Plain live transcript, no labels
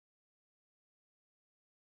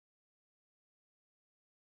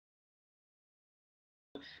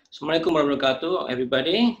Assalamualaikum warahmatullahi wabarakatuh,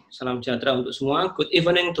 everybody. Salam sejahtera untuk semua. Good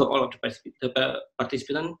evening to all of the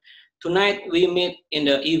participants. Tonight we meet in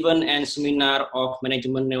the event and seminar of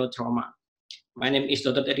management neurotrauma. My name is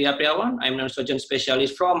Dr. Teddy Apriawan. I'm a neurosurgeon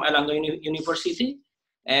specialist from Erlangga University,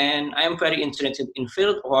 and I am very interested in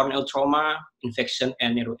field of neurotrauma, infection,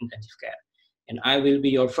 and neurointensive care. And I will be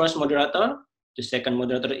your first moderator. The second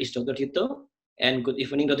moderator is Dr. Tito. And good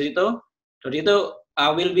evening, Dr. Tito. Dr. Tito, I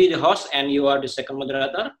will be the host, and you are the second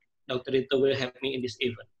moderator. Dr. Tito will help me in this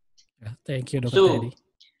event. Yeah, thank you, Dr. Teddy.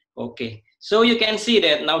 Okay, so you can see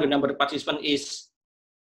that now the number of participants is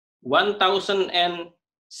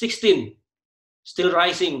 1,016, still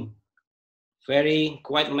rising,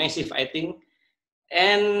 quite massive, I think.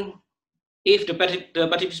 And if the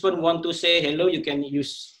participant want to say hello, you can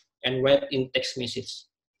use and write in text message.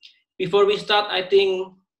 Before we start, I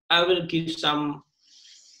think I will give some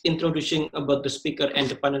introduction about the speaker and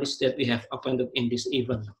the panelists that we have appointed in this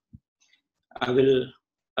event. I will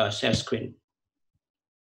share screen.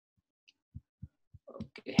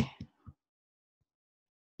 Okay.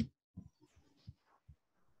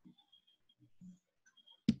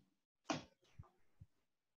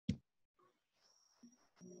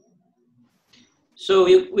 So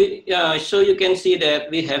you can see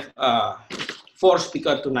that we have 4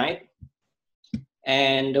 speakers tonight,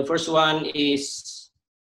 and the first one is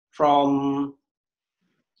from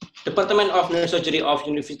Department of Neurosurgery of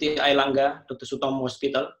University Airlangga, Dr. Sutomo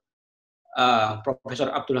Hospital,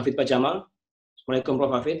 Professor Abdul Hafid Bajamal. Assalamualaikum,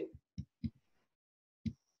 Prof. Hafid.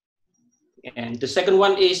 And the second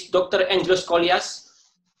one is Dr. Angelos Kolias,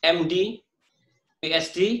 MD,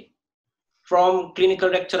 PhD, from Clinical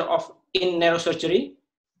Lecturer in Neurosurgery.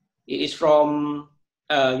 He is from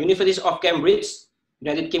University of Cambridge,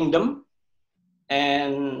 United Kingdom.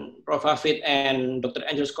 And Prof. Hafid and Dr.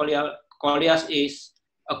 Angelos Kolias is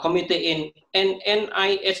a committee in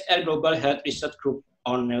NIHR Global Health Research Group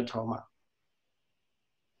on Neurotrauma.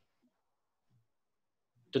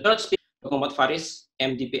 The third speaker, Dr. Muhammad Faris,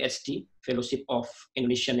 MD PhD, Fellowship of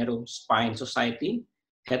Indonesian Neurospine Society,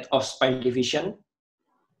 Head of Spine Division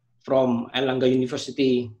from Erlangga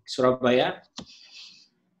University, Surabaya.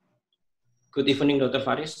 Good evening, Dr.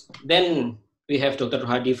 Faris. Then we have Dr.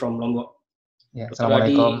 Hadi from Lombok. Yeah, Dr.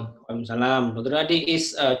 Hadi, Waalaikumsalam. Dr. Hadi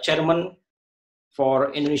is Chairman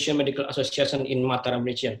for Indonesian Medical Association in Mataram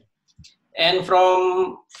region. And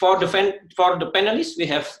for the panelists, we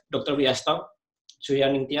have Dr. Wiasto,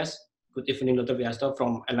 Suryaning Tias. Good evening, Dr. Wiasto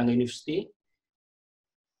from Erlangga University.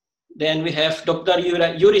 Then we have Dr.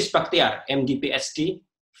 Yuris Bakhtiar, MD PhD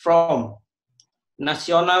from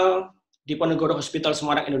National Diponegoro Hospital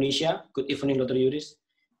Semarang, Indonesia. Good evening, Dr. Yuris.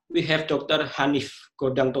 We have Dr. Hanif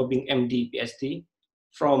Godang Tobing, MD PhD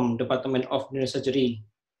from Department of Neurosurgery,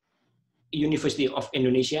 University of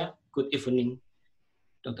Indonesia. Good evening,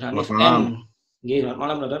 Dr. Hanif. And selamat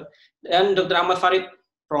malam, Dr. And Dr. Ahmad Farid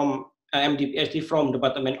from MD PhD from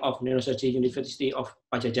Department of Neurosurgery, University of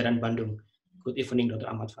Pajajaran, Bandung. Good evening,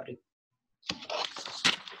 Dr. Ahmad Farid.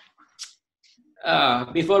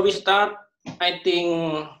 Before we start, I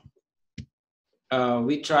think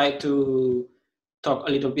we try to talk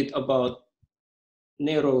a little bit about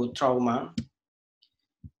neurotrauma.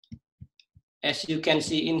 As you can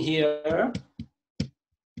see in here,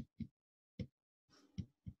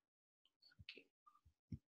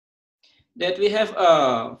 that we have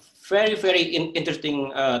a very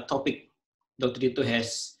interesting topic. Dr. Tito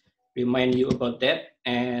has reminded you about that,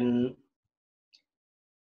 and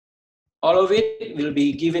all of it will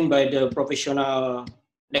be given by the professional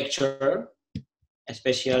lecturer,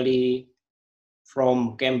 especially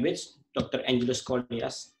from Cambridge, Dr. Angelos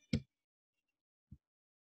Kolias.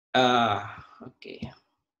 Okay.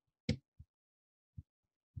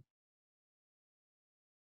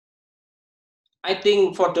 I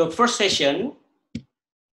think for the first session,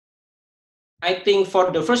 there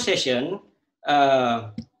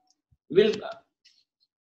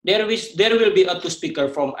will be a 2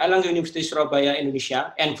 speakers from Erlangga University Surabaya,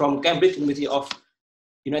 Indonesia, and from Cambridge University of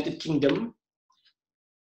United Kingdom.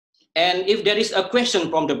 And if there is a question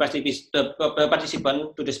from the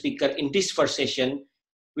participant to the speaker in this first session,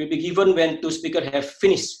 will be given when 2 speakers have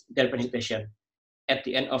finished their presentation at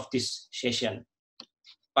the end of this session.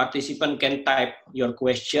 Participant can type your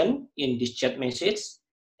question in this chat message,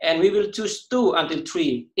 and we will choose 2 until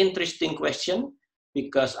 3 interesting questions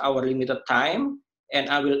because our limited time, and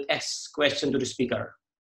I will ask question to the speaker.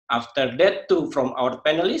 After that, 2 from our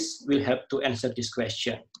panelists will help to answer this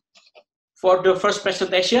question. For the first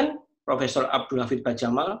presentation, Professor Abdul Hafid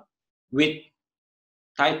Bajamal with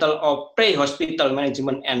title of Prehospital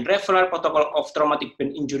Management and Referral Protocol of Traumatic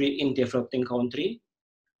Brain Injury in Developing Country.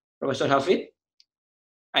 Professor Hafid.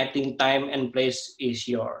 I think time and place is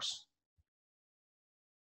yours.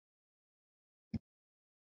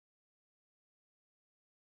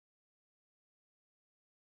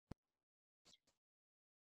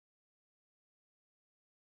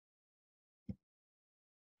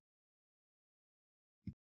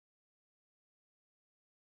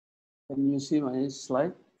 Can you see my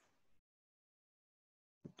slide?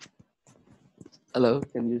 Hello,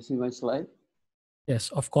 can you see my slide?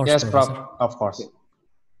 Yes, of course. Yes, Prof. Professor. Of course.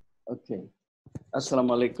 Okay.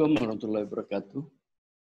 Assalamualaikum warahmatullahi wabarakatuh.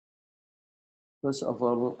 First of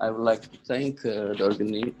all, I would like to thank the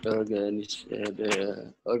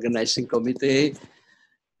organizing committee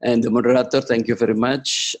and the moderator. Thank you very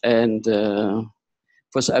much. And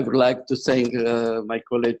first, I would like to thank my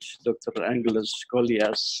colleague, Dr. Angelus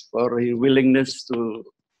Collias, for his willingness to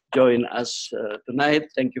join us tonight.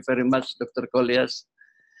 Thank you very much, Dr. Collias.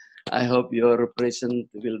 I hope your presence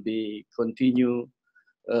will be continue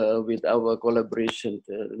with our collaboration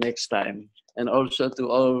next time. And also to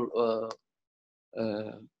all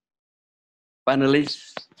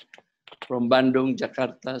panelists from Bandung,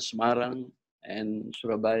 Jakarta, Semarang, and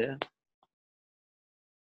Surabaya.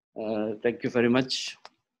 Thank you very much.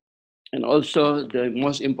 And also the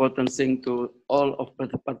most important thing to all of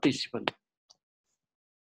the participants.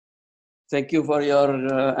 Thank you for your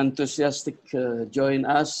enthusiastic join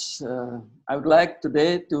us. I would like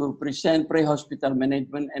today to present pre-hospital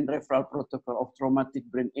management and referral protocol of traumatic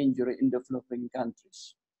brain injury in developing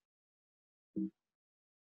countries.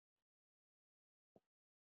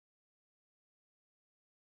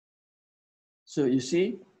 So you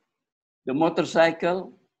see, the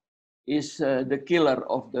motorcycle is the killer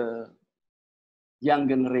of the young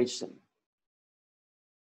generation.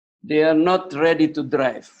 They are not ready to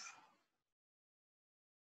drive.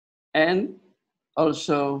 And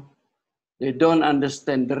also, they don't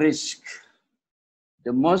understand the risk.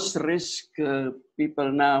 The most risk people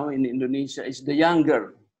now in Indonesia is the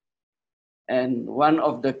younger. And one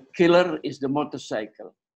of the killer is the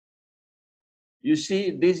motorcycle. You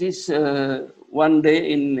see, this is one day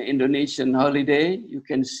in Indonesian holiday. You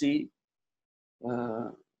can see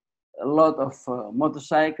a lot of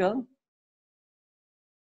motorcycle.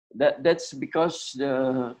 That's because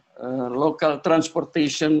the local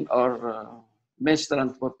transportation or mass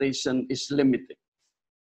transportation is limited.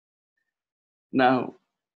 Now,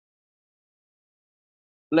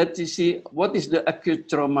 let's see what is the acute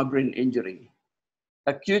trauma brain injury.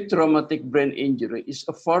 Acute traumatic brain injury is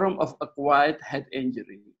a form of acquired head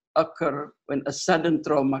injury occur when a sudden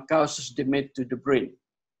trauma causes damage to the brain.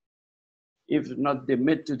 If not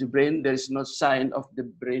damage to the brain, there is no sign of the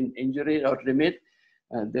brain injury or damage.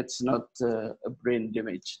 That's not a brain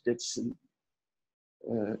damage. That's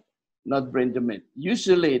not brain damage.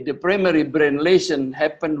 Usually, the primary brain lesion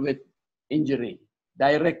happen with injury,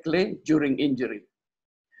 directly during injury.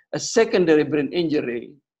 A secondary brain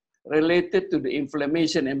injury related to the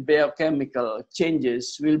inflammation and biochemical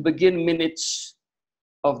changes will begin minutes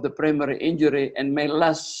of the primary injury and may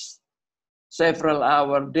last several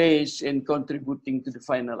hours, days in contributing to the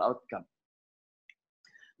final outcome.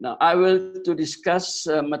 Now, I will to discuss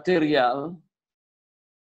material,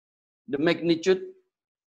 the magnitude.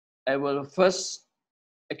 I will first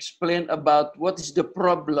explain about what is the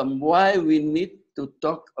problem, why we need to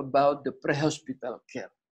talk about the pre-hospital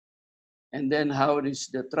care. And then how is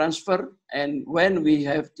the transfer and when we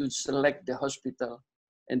have to select the hospital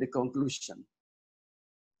and the conclusion.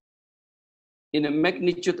 In the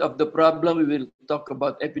magnitude of the problem, we will talk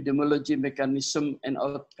about epidemiology, mechanism, and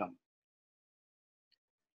outcome.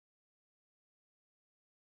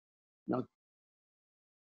 Now,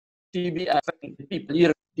 TBI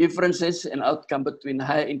people differences in outcome between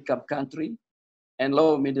high-income country and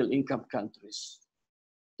low-middle-income countries.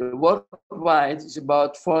 The worldwide is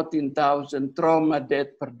about 14,000 trauma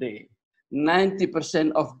deaths per day.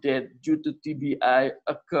 90% of death due to TBI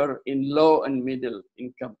occur in low and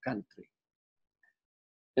middle-income country.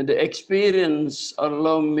 And the experience of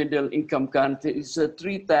low-middle-income country is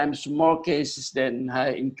 3 times more cases than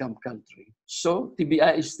high-income country. So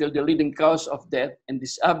TBI is still the leading cause of death and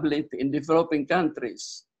disability in developing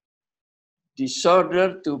countries.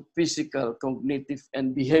 Disorder to physical, cognitive,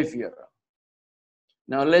 and behavioral.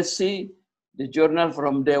 Now let's see the journal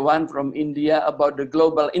from day one from India about the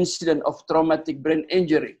global incidence of traumatic brain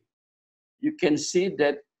injury. You can see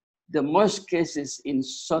that the most cases in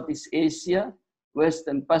Southeast Asia,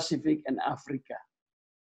 Western Pacific, and Africa.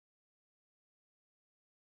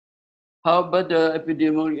 How about the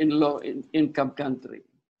epidemiology in low-income country?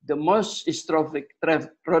 The most is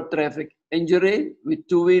road traffic injury with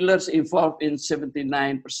two-wheelers involved in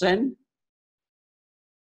 79%.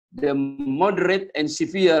 The moderate and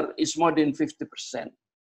severe is more than 50%.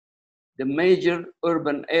 The major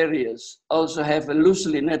urban areas also have a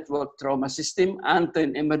loosely networked trauma system,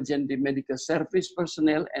 untrained emergency medical service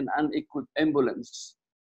personnel, and unequipped ambulance.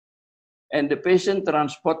 And the patient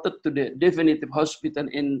transported to the definitive hospital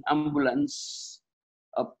in ambulance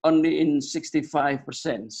only in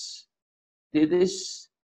 65%.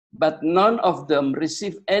 But none of them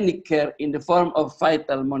receive any care in the form of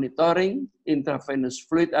vital monitoring, intravenous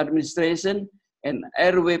fluid administration, and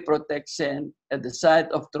airway protection at the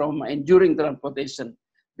site of trauma and during transportation.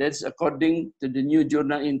 That's according to the new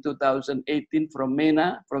journal in 2018 from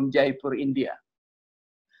MENA, from Jaipur, India.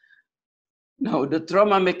 Now, the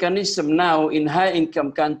trauma mechanism now in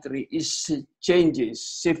high-income country is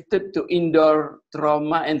shifted to indoor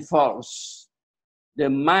trauma and falls. The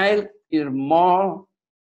mild is more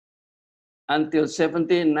until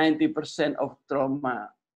 70–90% of trauma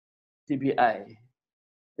TBI.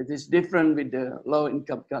 It is different with the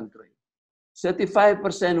low-income country.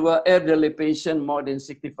 35% were elderly patients more than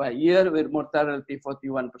 65 years with mortality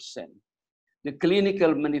 41%. The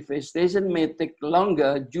clinical manifestation may take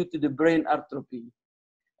longer due to the brain atrophy,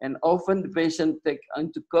 and often the patient take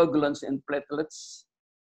anticoagulants and platelets.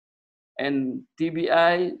 And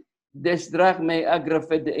TBI, this drug may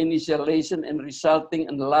aggravate the initial lesion and resulting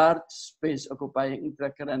in large space occupying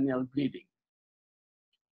intracranial bleeding.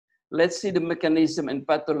 Let's see the mechanism and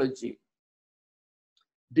pathology.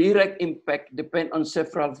 Direct impact depends on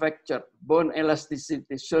several factors: bone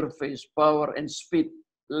elasticity, surface, power, and speed.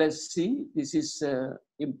 Let's see, this is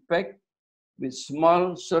impact with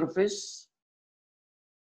small surface,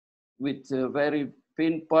 with a very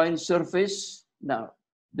pinpoint surface. Now,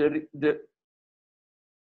 the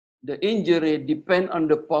injury depends on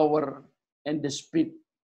the power and the speed.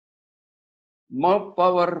 More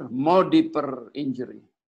power, more deeper injury.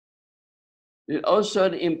 It also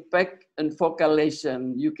the impact and focal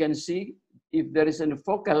lesion. You can see if there is a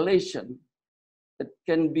focal lesion, it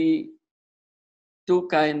can be two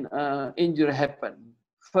kind injury happen.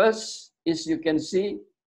 First is you can see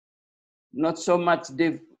not so much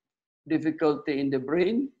difficulty in the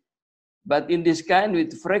brain, but in this kind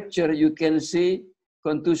with fracture, you can see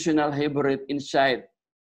contusional hemorrhage inside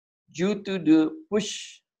due to the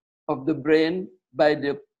push of the brain by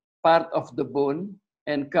the part of the bone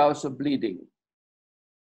and cause of bleeding.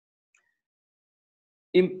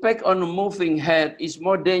 Impact on a moving head is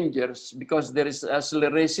more dangerous because there is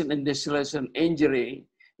acceleration and deceleration injury.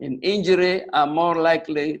 And injury are more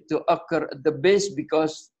likely to occur at the base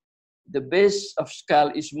because the base of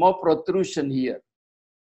skull is more protrusion here.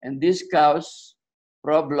 And this causes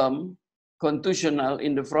problem contusional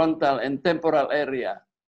in the frontal and temporal area.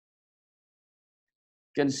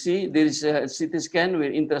 You can see there is a CT scan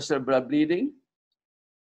with intracerebral bleeding.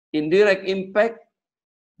 Indirect impact,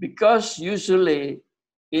 because usually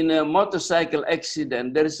in a motorcycle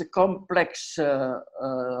accident, there is a complex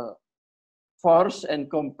force and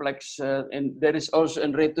complex, and there is also a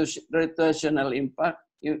rotational impact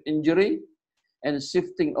injury and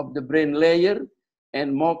shifting of the brain layer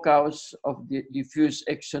and more cause of the diffuse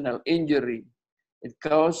axonal injury. It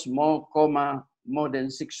causes more coma more than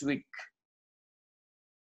 6 weeks.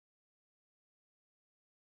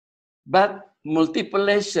 But multiple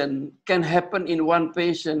lesions can happen in one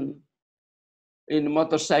patient in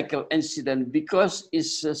motorcycle incident because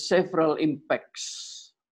it's several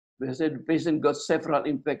impacts. The patient got several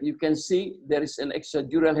impacts. You can see there is an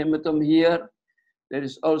extradural hematoma here. There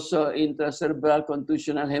is also intracerebral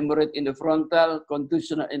contusional hemorrhage in the frontal,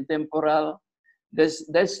 contusional and temporal.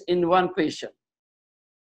 That's in one patient.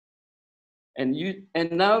 And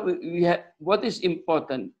now we have what is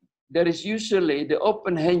important. There is usually the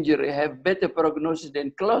open head injury have better prognosis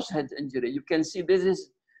than closed head injury. You can see this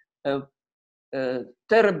is a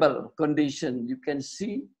terrible condition. You can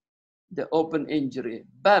see the open injury.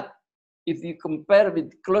 But if you compare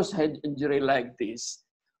with closed head injury like this,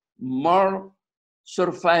 more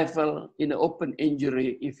survival in open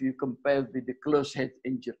injury if you compare with the closed head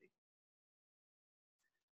injury.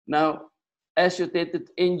 Now, associated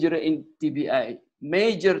injury in TBI.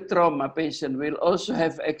 Major trauma patient will also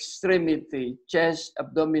have extremity, chest,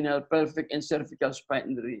 abdominal, pelvic, and cervical spine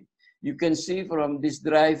injury. You can see from this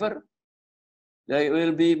driver, there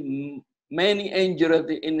will be many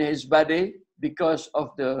injuries in his body because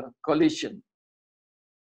of the collision.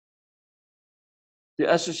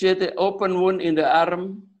 The associated open wound in the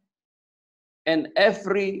arm and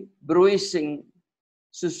every bruising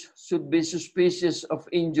should be suspicious of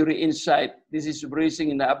injury inside. This is bruising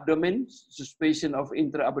in the abdomen, suspicion of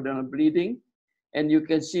intra-abdominal bleeding. And you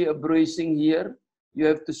can see a bruising here. You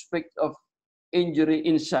have to suspect of injury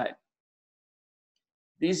inside.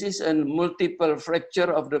 This is a multiple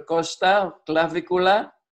fracture of the costa,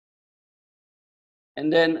 clavicula,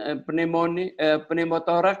 and then a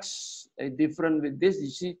pneumothorax, different with this. You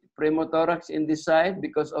see pneumothorax in this side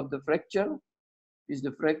because of the fracture. This is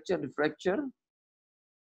the fracture.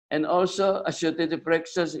 And also associated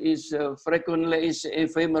fractures is frequently is a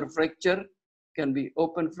femur fracture, can be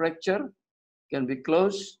open fracture, can be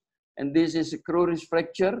closed. And this is a cruris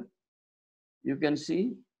fracture, you can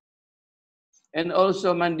see. And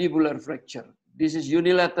also mandibular fracture. This is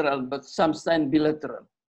unilateral, but sometimes bilateral.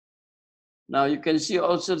 Now you can see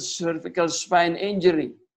also cervical spine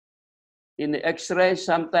injury. In the X-ray,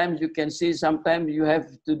 sometimes you can see, sometimes you have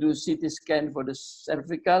to do CT scan for the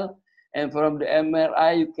cervical, and from the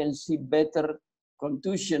MRI, you can see better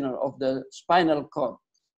contusion of the spinal cord.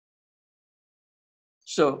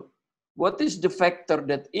 So what is the factor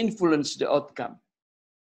that influence the outcome?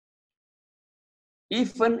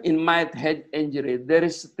 Even in mild head injury, there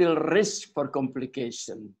is still risk for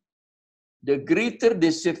complication. The greater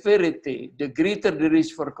the severity, the greater the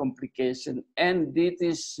risk for complication, and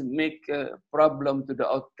this make a problem to the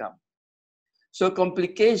outcome. So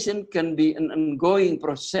complication can be an ongoing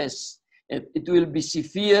process. It will be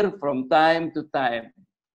severe from time to time.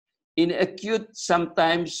 In acute,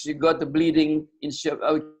 sometimes you got the bleeding. In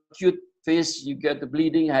acute phase, you get the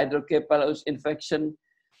bleeding, hydrocephalus infection.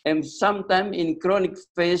 And sometimes in chronic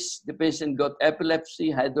phase, the patient got epilepsy,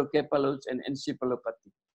 hydrocephalus, and encephalopathy.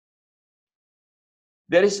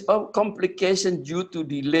 There is a complication due to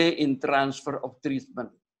delay in transfer of treatment.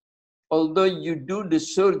 Although you do the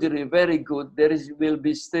surgery very good, will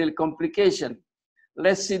be still complication.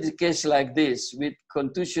 Let's see the case like this, with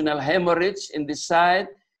contusional hemorrhage in the side,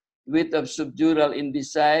 with a subdural in the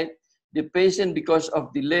side. The patient, because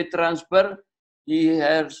of delayed transfer, he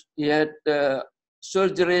had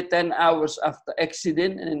surgery 10 hours after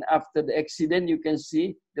accident, and after the accident, you can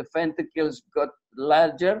see the ventricles got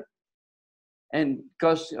larger and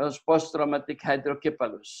caused post-traumatic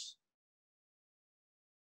hydrocephalus.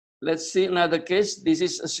 Let's see another case. This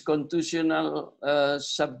is a contusional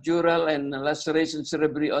subdural and laceration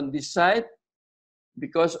cerebri on this side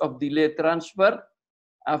because of delayed transfer.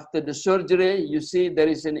 After the surgery, you see there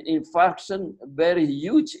is an infarction, very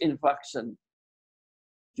huge infarction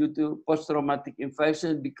due to post-traumatic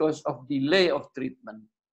infection because of delay of treatment.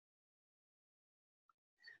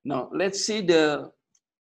 Now, let's see the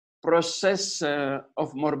process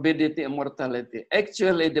of morbidity and mortality.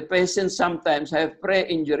 Actually, the patients sometimes have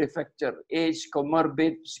pre-injury factor, age,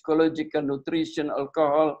 comorbid, psychological, nutrition,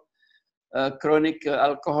 alcohol, chronic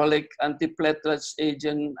alcoholic, antiplatelets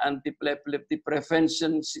agent, anti-epileptic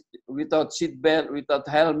prevention, without seatbelt, without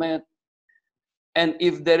helmet. And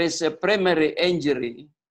if there is a primary injury,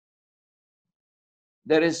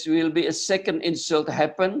 will be a second insult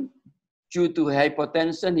happen due to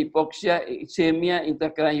hypotension, hypoxia, ischemia,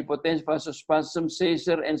 intracranial hypotension, vasospasm,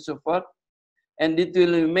 seizure, and so forth. And it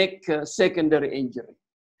will make a secondary injury.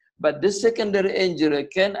 But this secondary injury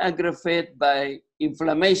can aggravate by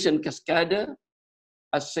inflammation cascade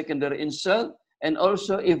as secondary insult. And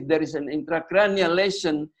also if there is an intracranial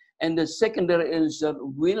lesion, and the secondary insult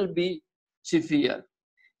will be severe.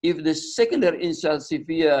 If the secondary insult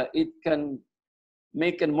severe, it can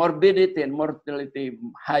make a morbidity and mortality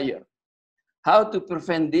higher. How to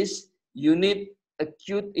prevent this? You need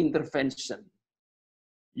acute intervention.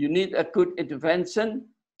 You need acute intervention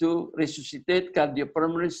to resuscitate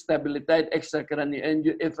cardiopulmonary, stabilize extracranial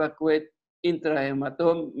injury, evacuate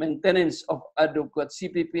intrahematome, maintenance of adequate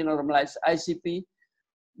CPP, normalized ICP,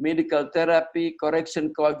 medical therapy,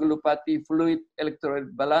 correction coagulopathy, fluid,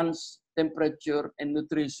 electrolyte balance, temperature, and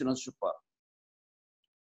nutritional support.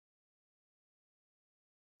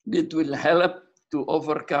 It will help to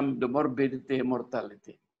overcome the morbidity and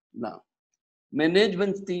mortality. Now,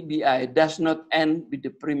 management TBI does not end with the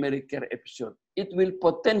primary care episode. It will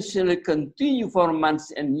potentially continue for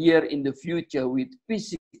months and years in the future with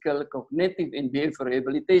physical, cognitive, and behavioral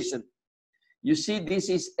rehabilitation. You see, this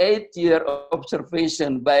is 8-year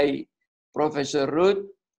observation by Professor Ruth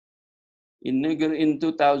in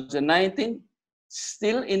 2019.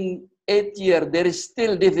 Still in 8 years, there is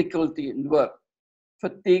still difficulty in work.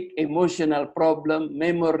 Fatigue, emotional problem,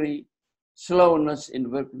 memory, slowness in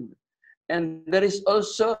work. And there is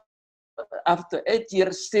also, after 8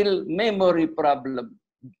 years, still memory problem,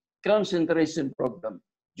 concentration problem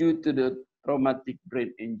due to the traumatic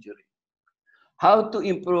brain injury. How to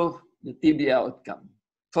improve the TBI outcome?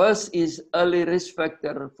 First is early risk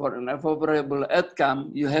factor for an unfavorable outcome.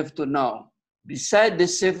 You have to know. Besides the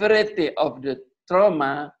severity of the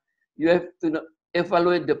trauma, you have to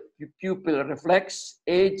evaluate the pupil reflex,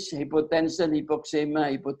 age, hypotension,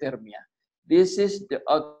 hypoxemia, hypothermia. This is the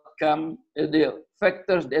outcome, the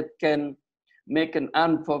factors that can make an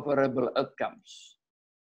unfavorable outcomes.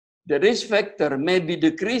 The risk factor may be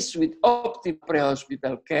decreased with optimal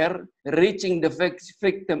pre-hospital care, reaching the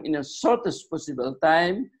victim in the shortest possible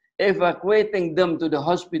time, evacuating them to the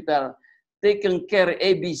hospital, taking care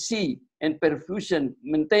ABC and perfusion,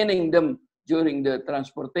 maintaining them during the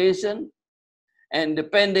transportation, and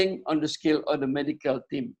depending on the skill of the medical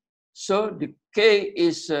team. So the K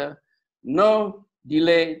is no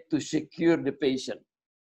delay to secure the patient.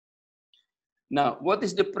 Now, what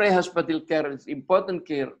is the pre-hospital care? It's important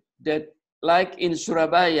care that, like in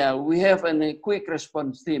Surabaya, we have a quick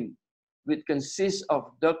response team which consists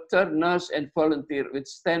of doctor, nurse, and volunteer with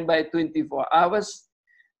standby 24 hours.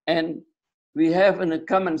 And we have a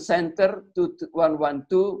command center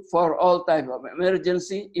 112 for all type of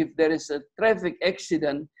emergency. If there is a traffic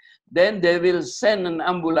accident, then they will send an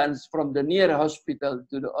ambulance from the near hospital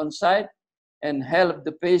to the on-site and help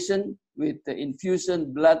the patient with the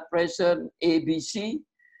infusion, blood pressure, ABC,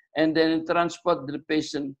 and then transport the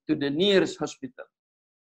patient to the nearest hospital.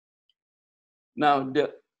 Now,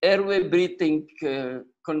 the airway breathing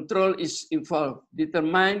control is involved.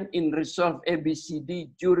 Determine in resolve ABCD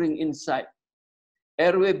during inside.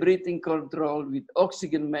 Airway breathing control with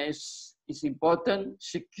oxygen mask is important.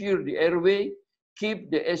 Secure the airway.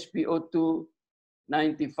 Keep the SpO2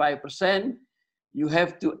 95%. You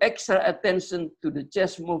have to extra attention to the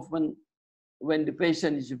chest movement when the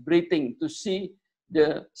patient is breathing to see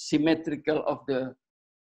the symmetrical of the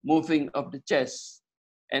moving of the chest.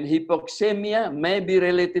 And hypoxemia may be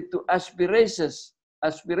related to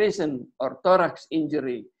aspiration or thorax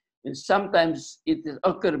injury. And sometimes it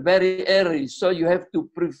occurs very early, so you have to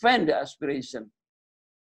prevent the aspiration.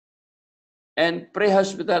 And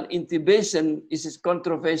pre-hospital intubation is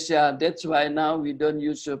controversial. That's why now we don't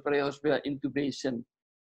use pre-hospital intubation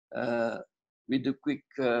with the quick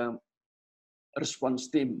response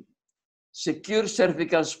team. Secure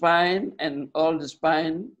cervical spine and all the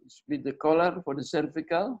spine with the collar for the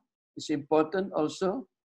cervical is important also.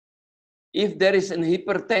 If there is an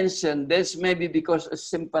hypertension, this may be because of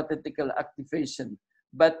sympathetic activation.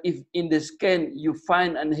 But if in the scan you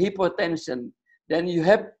find an hypotension, then you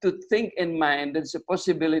have to think in mind there's a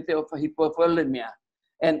possibility of a hypovolemia.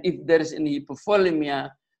 And if there is an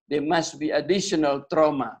hypovolemia, there must be additional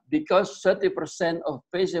trauma because 30% of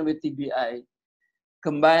patients with TBI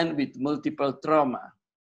combined with multiple trauma.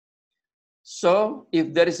 So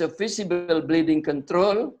if there is a visible bleeding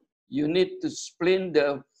control, you need to splint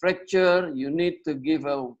the fracture, you need to give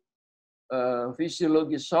a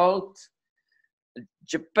physiology salt.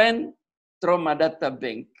 Japan Trauma Data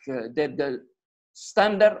Bank, that the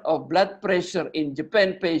standard of blood pressure in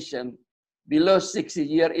Japan patient below 60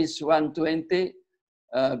 years is 120,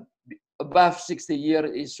 above 60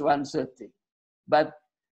 years is 130. But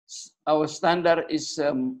our standard is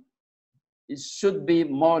it should be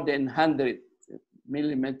more than 100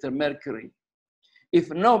 millimeter mercury. If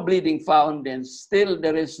no bleeding found, then still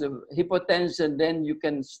there is a hypotension, then you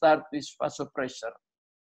can start with vasopressor.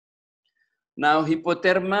 Now,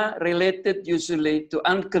 hypothermia related usually to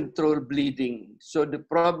uncontrolled bleeding. So the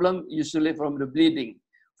problem usually from the bleeding.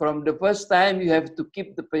 From the first time, you have to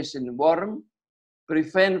keep the patient warm,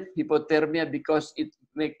 prevent hypothermia because it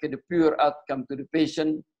makes the pure outcome to the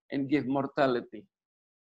patient and give mortality.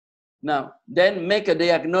 Now, then make a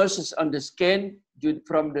diagnosis on the scan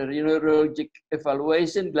from the neurologic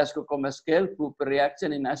evaluation, Glasgow Coma Scale, Cooper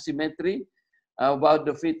reaction and asymmetry, about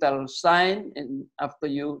the fetal sign, and after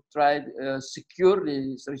you try secure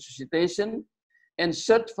the resuscitation, and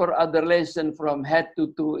search for other lesions from head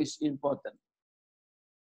to toe is important.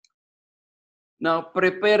 Now,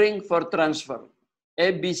 preparing for transfer.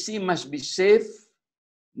 ABC must be safe,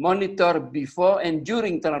 monitor before and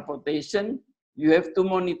during transportation. You have to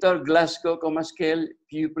monitor Glasgow Coma Scale,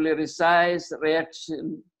 pupillary size,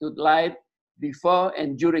 reaction to light before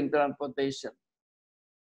and during transportation.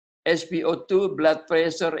 SpO2, blood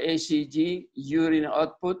pressure, ACG, urine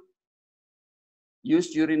output.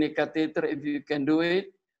 Use urinary catheter if you can do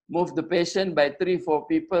it. Move the patient by 3-4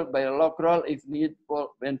 people by a lock roll if need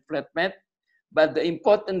when flat mat. But the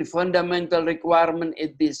important fundamental requirement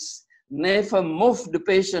is this: never move the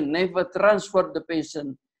patient, never transfer the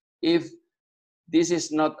patient if this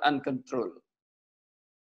is not uncontrolled.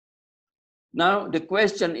 Now, the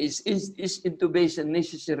question is intubation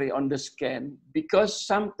necessary on the scan? Because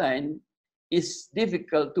sometimes it's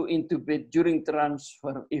difficult to intubate during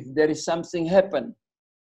transfer if there is something happen.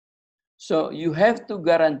 So you have to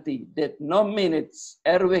guarantee that no minutes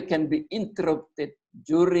airway can be interrupted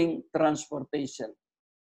during transportation.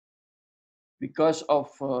 because of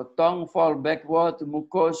tongue fall backward,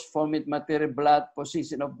 mucous, vomit material, blood,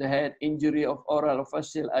 position of the head, injury of oral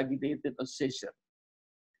facial, agitated, or seizure.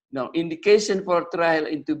 Now, indication for trial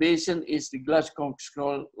intubation is the Glasgow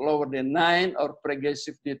scroll lower than 9 or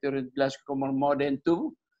progressive deteriorated Glasgow more than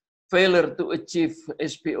 2, failure to achieve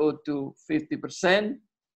SpO2 50%,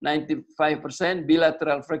 95%,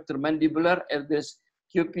 bilateral fracture mandibular, and there's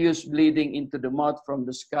copious bleeding into the mouth from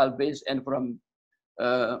the skull base and from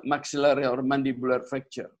maxillary or mandibular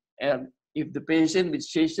fracture. And if the patient with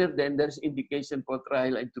seizure, then there's indication for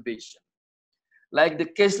trial intubation. Like the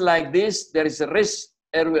case like this, there is a risk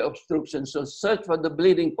airway obstruction. So search for the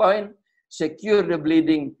bleeding point, secure the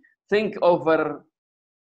bleeding, think about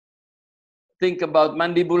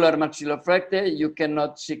mandibular maxillary fracture. You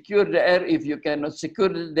cannot secure the air. If you cannot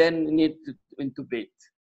secure it, then you need to intubate.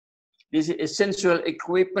 This is essential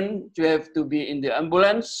equipment to have to be in the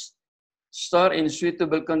ambulance. Store in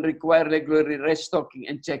suitable can require regular restocking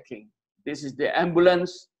and checking. This is the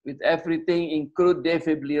ambulance with everything, include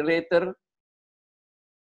defibrillator,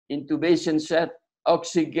 intubation set,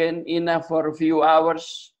 oxygen enough for a few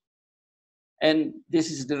hours. And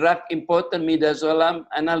this is the drug important, midazolam,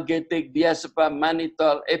 analgesic, diazepam,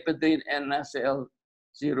 mannitol, ephedrine, and NaCl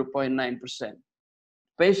 0.9%.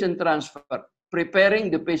 Patient transfer. Preparing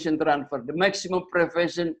the patient transfer. The maximum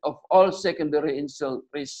prevention of all secondary insult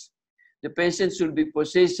risk. The patient should be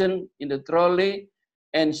positioned in the trolley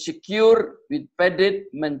and secure with padded,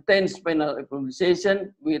 maintain spinal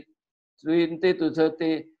immobilization with 20 to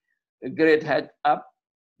 30 grade head up.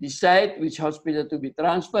 Decide which hospital to be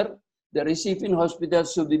transferred. The receiving hospital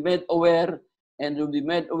should be made aware and will be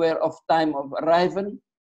made aware of time of arrival.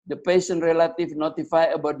 The patient relative notify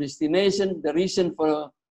about destination, the reason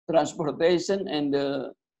for transportation and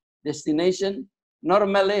the destination.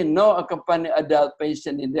 Normally, no accompanied adult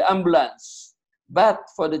patient in the ambulance. But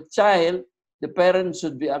for the child, the parent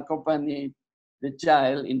should be accompanied the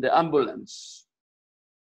child in the ambulance.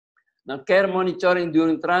 Now, care monitoring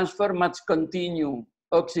during transfer must continue.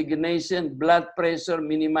 Oxygenation, blood pressure,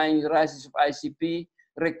 minimizing rises of ICP,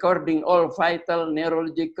 recording all vital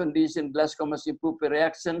neurologic condition, Glasgow pupil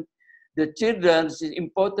reaction. The children is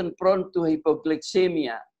important prone to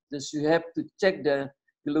hypoglycemia. Thus, you have to check the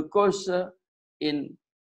glucose in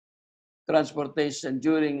transportation,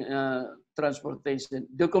 during transportation.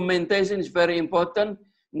 Documentation is very important.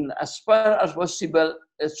 As far as possible,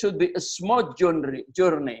 it should be a small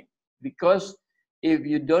journey, because if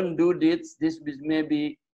you don't do this, this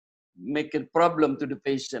may make a problem to the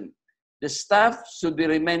patient. The staff should be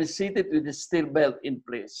remain seated with the steel belt in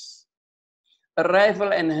place.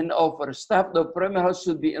 Arrival and handover. Staff the primary house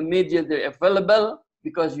should be immediately available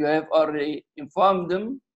because you have already informed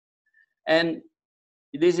them. And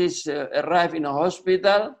this is arrive in a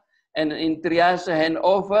hospital and in triage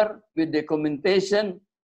handover with documentation.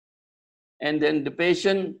 And then the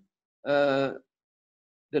patient, the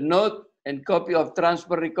note and copy of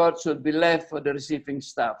transfer record should be left for the receiving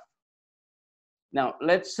staff. Now,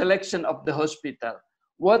 let's selection of the hospital.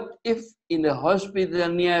 What if in the hospital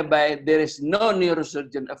nearby there is no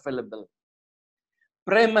neurosurgeon available?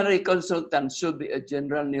 Primary consultant should be a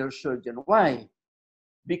general neurosurgeon. Why?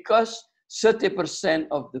 Because 30%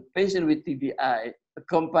 of the patient with TBI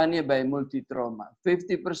accompanied by multi-trauma,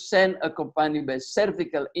 50% accompanied by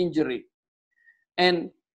cervical injury,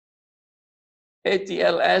 and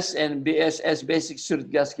ATLS and BSS basic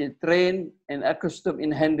surgical trained and accustomed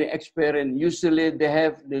in handling experience. Usually they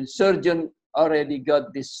have the surgeon already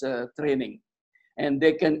got this training, and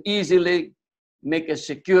they can easily make a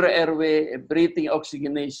secure airway, a breathing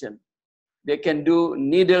oxygenation. They can do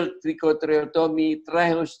needle trichotracheotomy,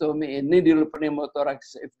 tracheostomy, and needle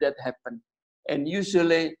pneumothorax if that happens. And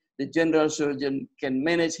usually the general surgeon can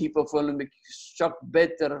manage hypovolemic shock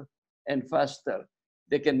better and faster.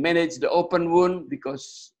 They can manage the open wound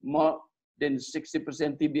because more than 60%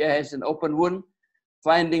 TBI has an open wound,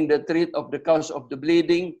 finding the treat of the cause of the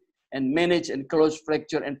bleeding, and manage and close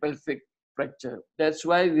fracture and pelvic fracture. That's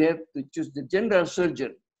why we have to choose the general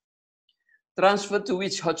surgeon. Transfer to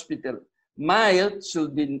which hospital? Mild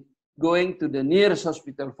should be going to the nearest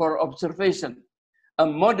hospital for observation. A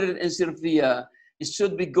moderate and severe, it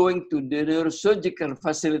should be going to the neurosurgical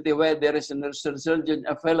facility where there is a neurosurgeon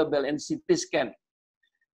available and CT scan.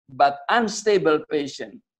 But unstable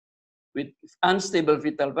patient with unstable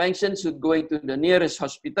vital function should go into the nearest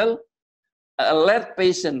hospital. Alert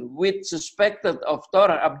patient with suspected of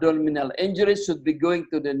thorax abdominal injury should be going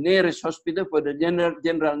to the nearest hospital for the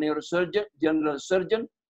general surgeon.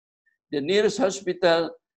 The nearest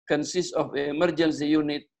hospital consists of emergency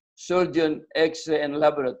unit, surgeon, X-ray, and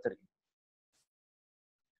laboratory.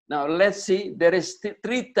 Now let's see, there is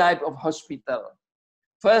three types of hospital.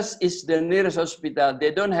 First is the nearest hospital.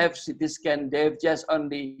 They don't have CT scan, they have just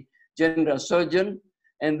only general surgeon.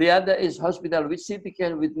 And the other is hospital with CT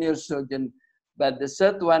scan with neurosurgeon. But the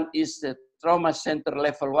third one is the trauma center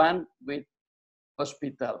level 1 with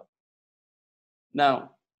hospital.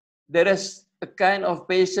 Now, there is a kind of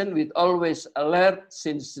patient with always alert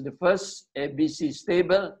since the first ABC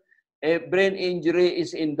stable. A brain injury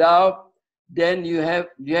is in doubt. Then you have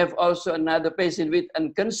also another patient with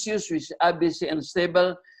unconscious with ABC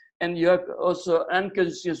unstable, and you have also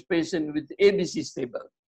unconscious patient with ABC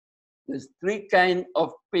stable. There's three kinds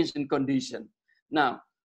of patient condition. Now,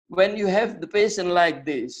 when you have the patient like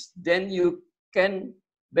this, then you can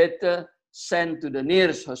better send to the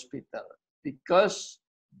nearest hospital because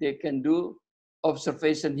they can do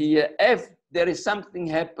observation here. If there is something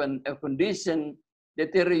happen, a condition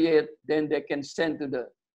deteriorate, then they can send to the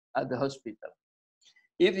other hospital.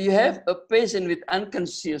 If you have a patient with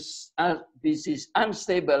unconscious disease,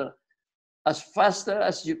 unstable, as faster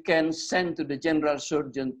as you can send to the general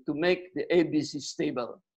surgeon to make the ABC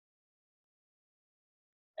stable.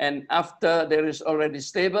 And after there is already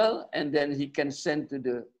stable, and then he can send to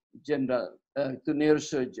the general, to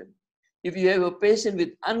neurosurgeon. If you have a patient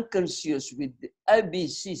with unconscious with the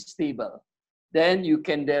ABC stable, then you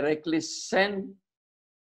can directly send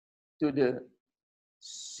to the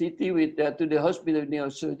city with to the hospital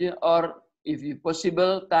neurosurgeon, or if you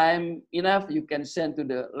possible time enough, you can send to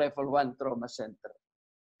the level 1 trauma center.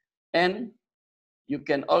 And you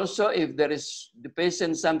can also, if there is the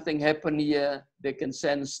patient something happen here, they can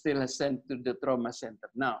still send to the trauma center.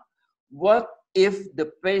 Now, what if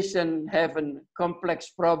the patient have a complex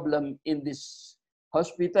problem in this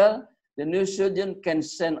hospital? The neurosurgeon can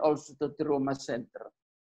send also to the trauma center.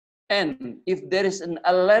 And if there is an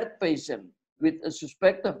alert patient with a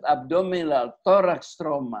suspect of abdominal thorax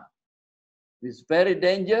trauma, it's very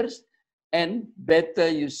dangerous, and better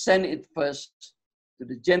you send it first to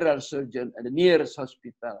the general surgeon at the nearest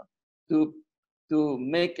hospital to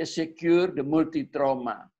make a secure the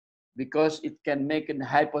multi-trauma, because it can make a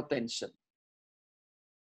hypotension.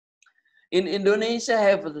 In Indonesia,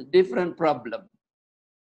 have a different problem.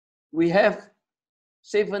 We have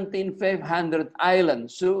 17,500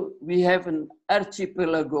 islands, so we have an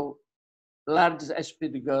archipelago, largest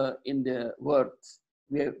archipelago in the world.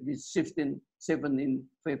 We have this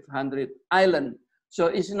 17,500 islands. So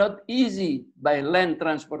it's not easy by land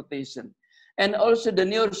transportation. And also the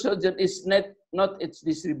neurosurgeon is not it's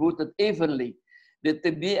distributed evenly. The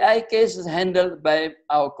TBI case is handled by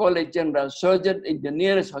our college general surgeon in the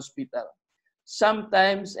nearest hospital.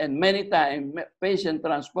 Sometimes and many times, patient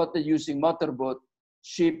transported using motorboat,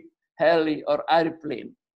 ship, heli, or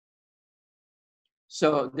airplane.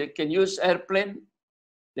 So they can use airplane,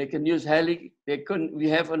 they can use heli. We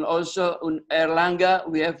have also in Erlangga,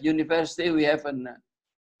 we have university, we have a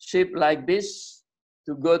ship like this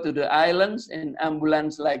to go to the islands, and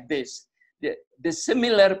ambulance like this. The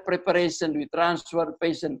similar preparation we transfer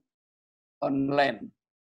patient on land.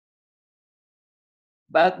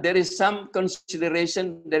 But there is some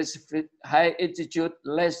consideration. There is high altitude,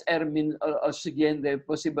 less air means oxygen, the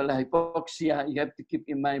possible hypoxia. You have to keep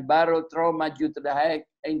in mind barotrauma due to the high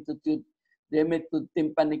altitude, damage to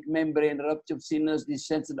tympanic membrane, rupture of sinus,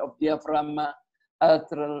 descension of diaphragm,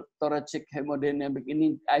 atrial thoracic hemodynamic,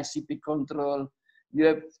 in ICP control. You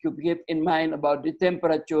have to keep in mind about the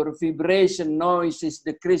temperature, vibration, noises,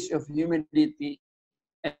 decrease of humidity.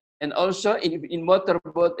 And also in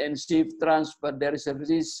motorboat and ship transfer, there is a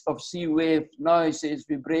risk of sea wave, noises,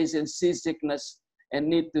 vibration, seasickness, and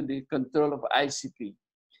need to the control of ICP.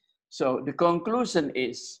 So the conclusion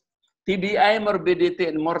is TBI morbidity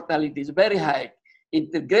and mortality is very high.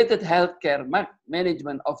 Integrated healthcare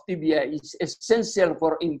management of TBI is essential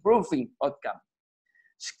for improving outcome.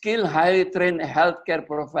 Skilled, highly trained healthcare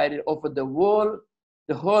provided over the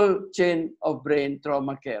whole chain of brain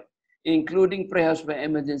trauma care, including pre-hospital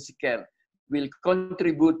emergency care, will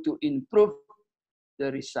contribute to improve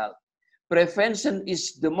the result. Prevention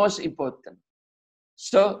is the most important.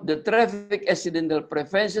 So the traffic accidental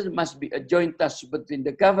prevention must be a joint task between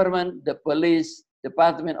the government, the police,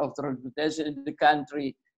 Department of Transportation in the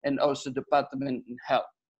country, and also Department of Health.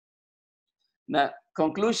 Now,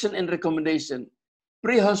 conclusion and recommendation.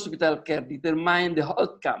 Pre-hospital care determine the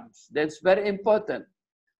outcomes. That's very important.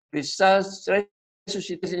 Resuscitation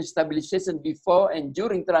and stabilization before and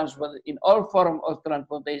during transport in all forms of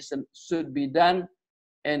transportation should be done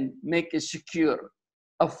and make it secure.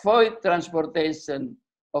 Avoid transportation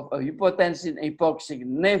of a hypotensive and hypoxic.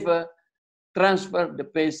 Never transfer the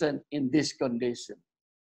patient in this condition.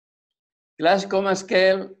 Glasgow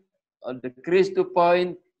scale on the decrease to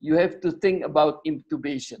point, you have to think about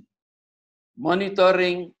intubation,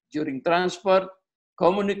 monitoring during transport,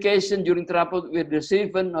 communication during transport with the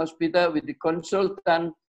civil hospital, with the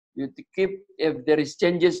consultant. You keep, if there is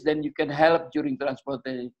changes, then you can help during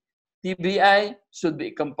transportation. TBI should be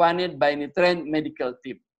accompanied by a trained medical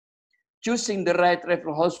team. Choosing the right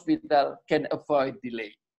referral hospital can avoid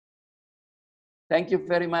delay. Thank you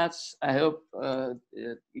very much. I hope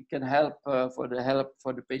it can help for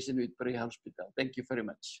the patient with pre-hospital. Thank you very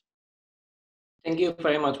much. Thank you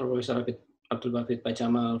very much, Professor Abdul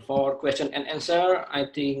Bajamal, for question and answer.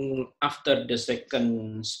 I think after the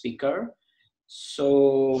second speaker.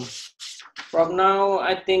 So from now,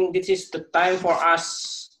 I think this is the time for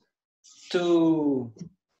us to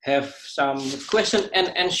have some question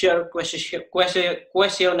and answer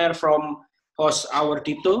questionnaire from host our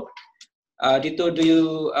Dito. Dito, do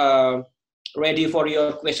you ready for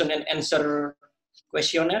your question and answer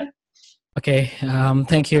questionnaire? Okay,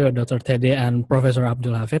 thank you, Dr. Teddy and Professor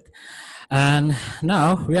Abdul Hafid. And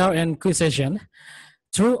now we are in quiz session.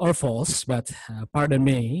 True or false, but pardon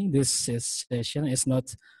me, this session is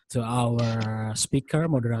not to our speaker,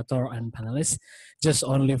 moderator, and panelists, just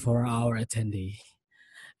only for our attendee.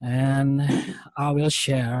 And I will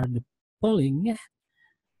share the polling.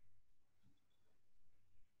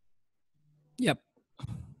 Yep.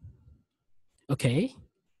 Okay.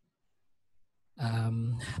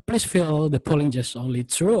 Please fill the polling just only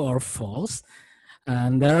true or false.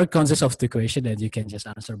 And there consists of the question that you can just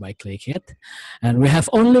answer by click it. And we have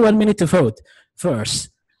only 1 minute to vote.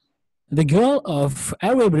 First, the goal of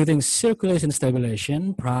airway breathing circulation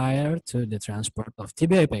stabilization prior to the transport of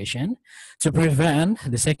TBI patient to prevent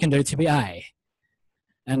the secondary TBI.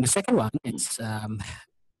 And the second one is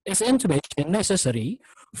intubation necessary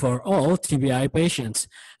for all TBI patients,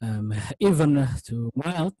 even to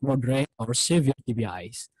mild, moderate, or severe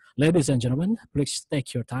TBIs. Ladies and gentlemen, please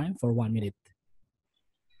take your time for 1 minute.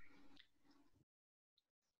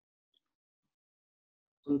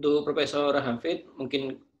 Untuk Profesor Hafid,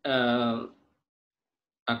 mungkin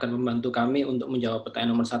akan membantu kami untuk menjawab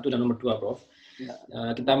pertanyaan nomor 1 dan nomor 2, Prof. Ya.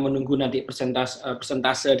 Kita menunggu nanti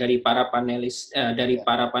persentase dari para panelis,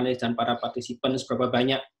 para panelis dan para partisipan seberapa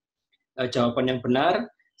banyak jawaban yang benar.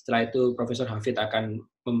 Setelah itu Profesor Hafid akan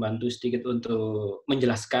membantu sedikit untuk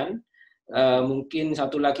menjelaskan. Mungkin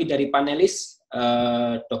satu lagi dari panelis,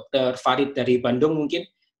 Dr. Farid dari Bandung mungkin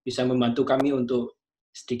bisa membantu kami untuk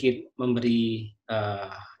sedikit memberi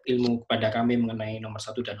ilmu kepada kami mengenai nomor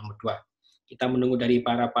 1 dan nomor 2. Kita menunggu dari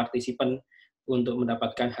para partisipan untuk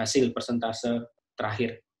mendapatkan hasil persentase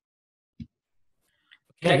terakhir.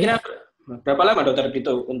 Kira-kira berapa lama Dr.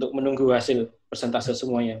 Dito untuk menunggu hasil persentase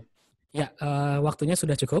semuanya? Ya, waktunya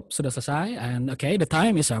sudah cukup, sudah selesai. And okay, the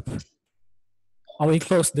time is up. I will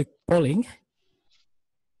close the polling.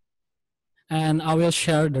 And I will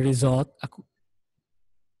share the result.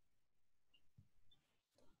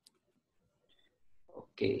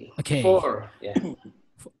 Okay. 4. Yeah.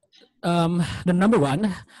 The number 1,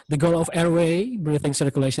 the goal of airway breathing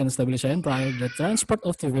circulation stabilization prior to the transport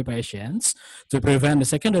of TB patients to prevent the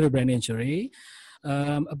secondary brain injury.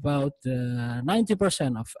 About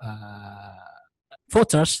 90% of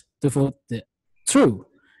voters to vote true.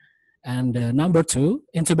 And number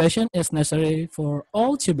 2, intubation is necessary for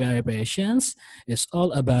all TBI patients. It's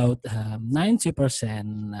all about 90%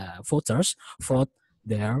 voters vote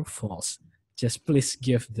their false. Just please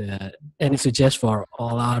give any suggestions for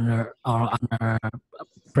all our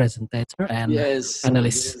presenter and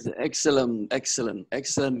panelists. Yes, excellent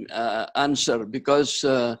answer, because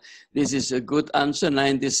this is a good answer,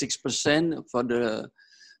 96% for the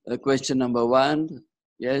question number 1.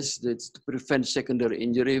 Yes, that's to prevent secondary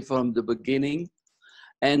injury from the beginning.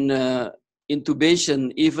 And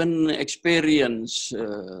intubation, even experienced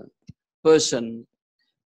person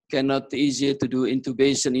cannot easy to do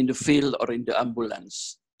intubation in the field or in the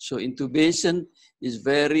ambulance. So intubation is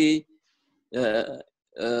very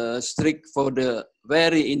strict for the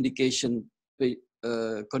very indication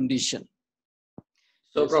condition.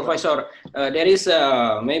 So, Professor, there is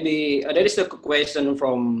a question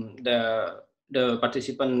from the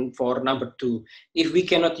participant for number 2. If we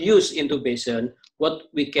cannot use intubation,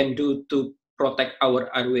 what we can do to protect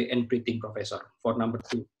our airway and breathing, Professor, for number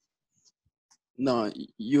 2? No,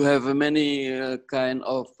 you have many kind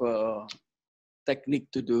of technique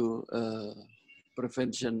to do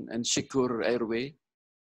prevention and secure airway.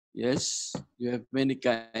 Yes, you have many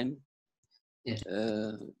kind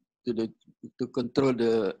to control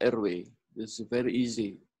the airway. It's very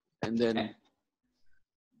easy. And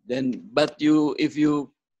then but if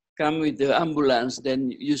you come with the ambulance, then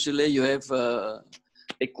usually you have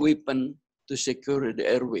equipment to secure the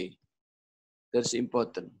airway. That's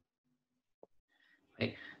important.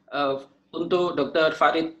 Baik. Untuk Dr.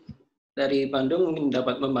 Farid dari Bandung mungkin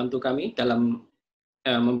dapat membantu kami dalam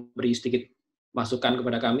memberi sedikit masukan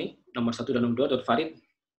kepada kami. Nomor 1 dan nomor 2, Dr. Farid.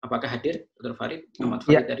 Apakah hadir, Dr. Farid? Muhammad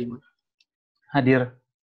Farid dari mana? Hadir.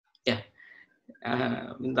 Ya.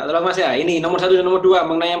 Minta tolong Mas ya. Ini nomor 1 dan nomor 2.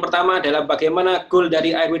 Mengenai yang pertama adalah bagaimana goal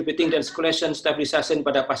dari airway breathing dan circulation stabilization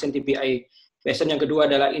pada pasien TBI. Pasien yang kedua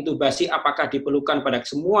adalah intubasi. Apakah diperlukan pada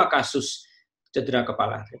semua kasus cedera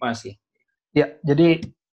kepala? Terima kasih. Ya, jadi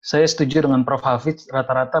saya setuju dengan Prof. Hafid.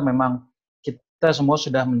 Rata-rata memang kita semua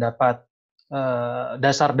sudah mendapat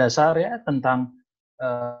dasar-dasar ya tentang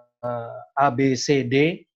A, B, C,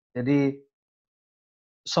 D. Jadi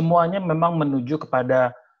semuanya memang menuju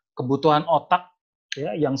kepada kebutuhan otak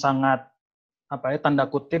ya yang sangat tanda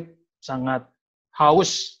kutip sangat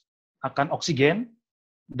haus akan oksigen,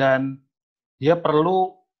 dan dia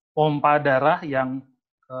perlu pompa darah yang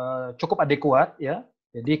cukup adekuat ya.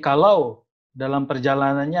 Jadi kalau dalam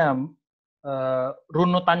perjalanannya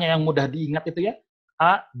runutannya yang mudah diingat itu ya,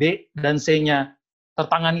 A, B, dan C-nya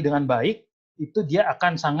tertangani dengan baik, itu dia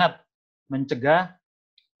akan sangat mencegah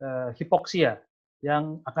hipoksia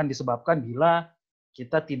yang akan disebabkan bila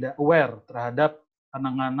kita tidak aware terhadap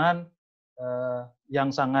penanganan yang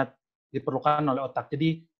sangat diperlukan oleh otak.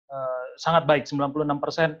 Jadi sangat baik,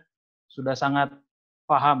 96% sudah sangat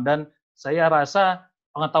paham, dan saya rasa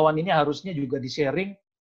pengetahuan ini harusnya juga di-sharing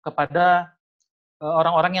kepada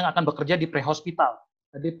orang-orang yang akan bekerja di prehospital.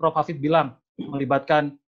 Tadi Prof. Hafid bilang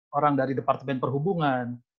melibatkan orang dari Departemen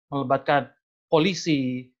Perhubungan, melibatkan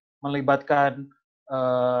polisi, melibatkan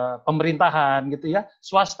pemerintahan gitu ya,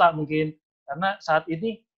 swasta mungkin, karena saat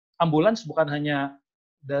ini ambulans bukan hanya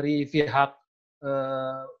dari pihak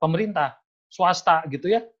pemerintah, swasta gitu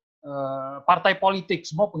ya, partai politik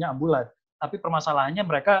semua punya ambulans, tapi permasalahannya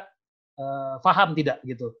mereka paham tidak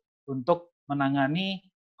gitu untuk menangani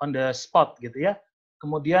on the spot gitu ya.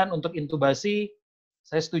 Kemudian untuk intubasi,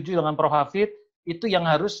 saya setuju dengan Prof. Hafid, itu yang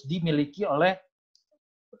harus dimiliki oleh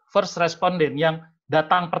first respondent yang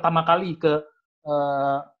datang pertama kali ke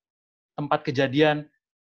tempat kejadian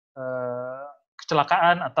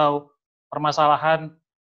kecelakaan atau permasalahan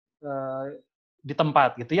di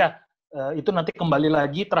tempat gitu ya. Itu nanti kembali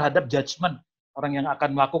lagi terhadap judgement orang yang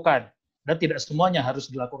akan melakukan, dan tidak semuanya harus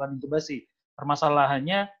dilakukan intubasi.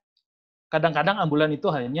 Permasalahannya kadang-kadang ambulan itu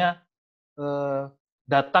hanya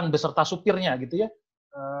datang beserta supirnya gitu ya.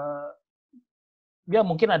 Ya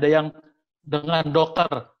mungkin ada yang dengan dokter.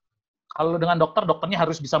 Kalau dengan dokter, dokternya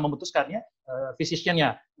harus bisa memutuskan ya,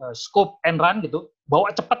 physician-nya, scope and run gitu,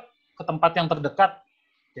 bawa cepat ke tempat yang terdekat.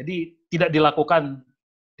 Jadi tidak dilakukan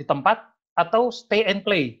di tempat, atau stay and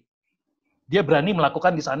play. Dia berani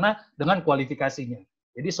melakukan di sana dengan kualifikasinya.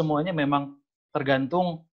 Jadi semuanya memang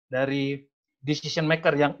tergantung dari decision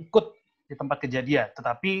maker yang ikut di tempat kejadian.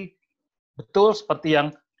 Tetapi betul seperti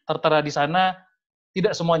yang tertera di sana,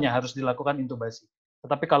 tidak semuanya harus dilakukan intubasi.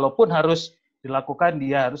 Tetapi kalaupun harus dilakukan,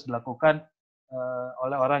 dia harus dilakukan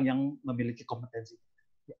oleh orang yang memiliki kompetensi.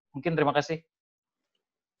 Ya, mungkin terima kasih.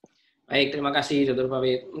 Baik, terima kasih Dr.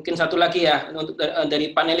 Fawid. Mungkin satu lagi ya untuk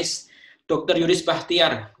dari panelis Dr. Yuris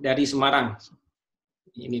Bahtiar dari Semarang.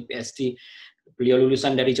 Ini PhD. Beliau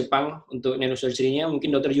lulusan dari Jepang untuk neurosurgery-nya.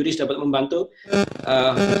 Mungkin Dr. Yuris dapat membantu.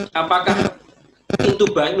 Apakah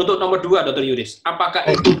intubasi untuk nomor 2, Dr. Yuris? Apakah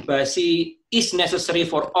intubasi is necessary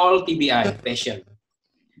for all TBI patient?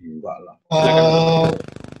 Enggak lah.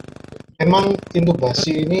 Memang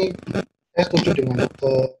intubasi ini saya setuju dengan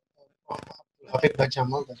Dr. Hafid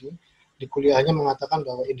Bajamal tadi. Di kuliahnya mengatakan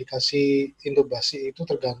bahwa indikasi intubasi itu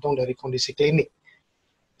tergantung dari kondisi klinik.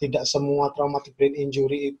 Tidak semua traumatic brain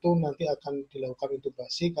injury itu nanti akan dilakukan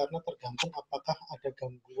intubasi karena tergantung apakah ada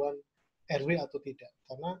gangguan airway atau tidak.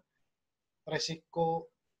 Karena resiko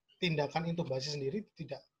tindakan intubasi sendiri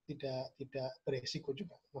tidak beresiko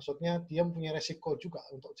juga. Maksudnya dia punya resiko juga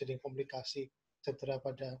untuk jadi komplikasi cedera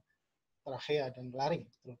pada trachea dan laring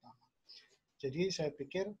terutama. Jadi saya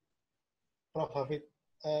pikir Prof. Hafid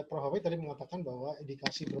tadi mengatakan bahwa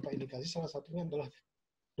beberapa indikasi salah satunya adalah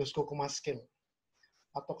glucocomascil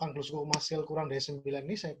atau kan glucocomascil kurang dari 9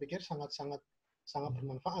 ini saya pikir sangat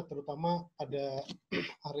bermanfaat, terutama pada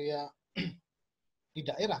area di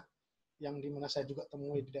daerah yang dimana saya juga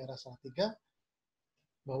temui di daerah Salatiga,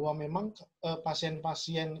 bahwa memang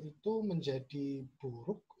pasien-pasien itu menjadi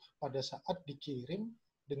buruk pada saat dikirim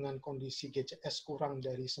dengan kondisi GCS kurang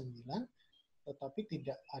dari 9, tetapi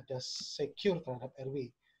tidak ada secure terhadap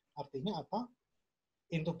airway. Artinya apa?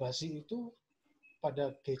 Intubasi itu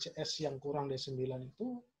pada GCS yang kurang dari 9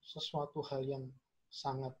 itu sesuatu hal yang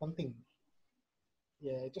sangat penting.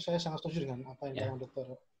 Ya, itu saya sangat setuju dengan apa yang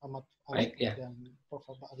Dr. Ahmad Baik, ya. dan Prof.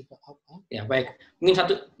 Alika. Ya, baik. Mungkin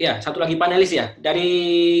satu lagi panelis ya,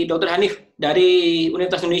 dari Dr. Hanif dari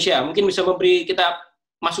Universitas Indonesia. Mungkin bisa memberi kita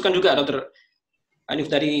masukan juga, Dr.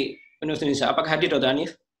 Hanif dari Universitas Indonesia. Apakah hadir, Dr.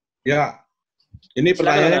 Hanif? Ya, ini Silakan,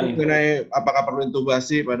 pertanyaannya Dr. Hanif. mengenai apakah perlu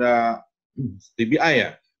intubasi pada TBI ya?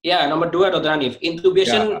 Ya, nomor 2, Dr. Hanif.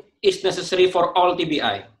 Intubation is necessary for all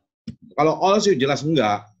TBI. Kalau all sih jelas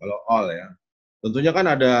enggak, kalau all ya. Tentunya kan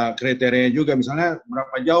ada kriterianya juga, misalnya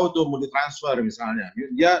berapa jauh tuh mau ditransfer misalnya.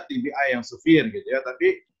 Dia TBI yang severe gitu ya,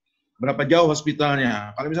 tapi berapa jauh hospitalnya.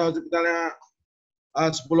 Kalau misalnya hospitalnya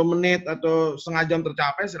 10 menit atau setengah jam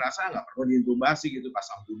tercapai, saya rasa nggak perlu diintubasi gitu,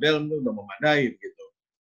 pasang dubel itu udah memadai gitu.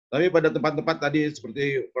 Tapi pada tempat-tempat tadi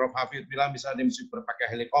seperti Prof. Hafid bilang, misalnya dia mesti berpakai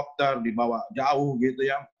helikopter, dibawa jauh gitu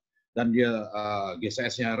ya, dan dia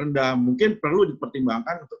GCS-nya rendah, mungkin perlu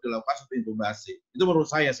dipertimbangkan untuk dilakukan satu intubasi. Itu menurut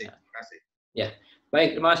saya sih. Terima kasih. Ya,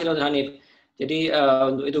 baik, terima kasih Dr. Hanif. Jadi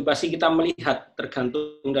untuk intubasi kita melihat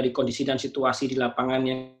tergantung dari kondisi dan situasi di lapangan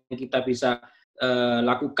yang kita bisa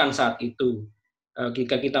lakukan saat itu.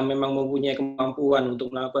 Jika kita memang mempunyai kemampuan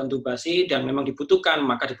untuk melakukan intubasi dan memang dibutuhkan,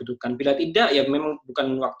 maka dibutuhkan. Bila tidak, ya memang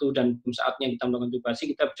bukan waktu dan saatnya kita melakukan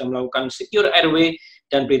intubasi, kita bisa melakukan secure airway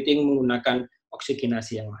dan breathing menggunakan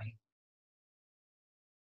oksigenasi yang lain.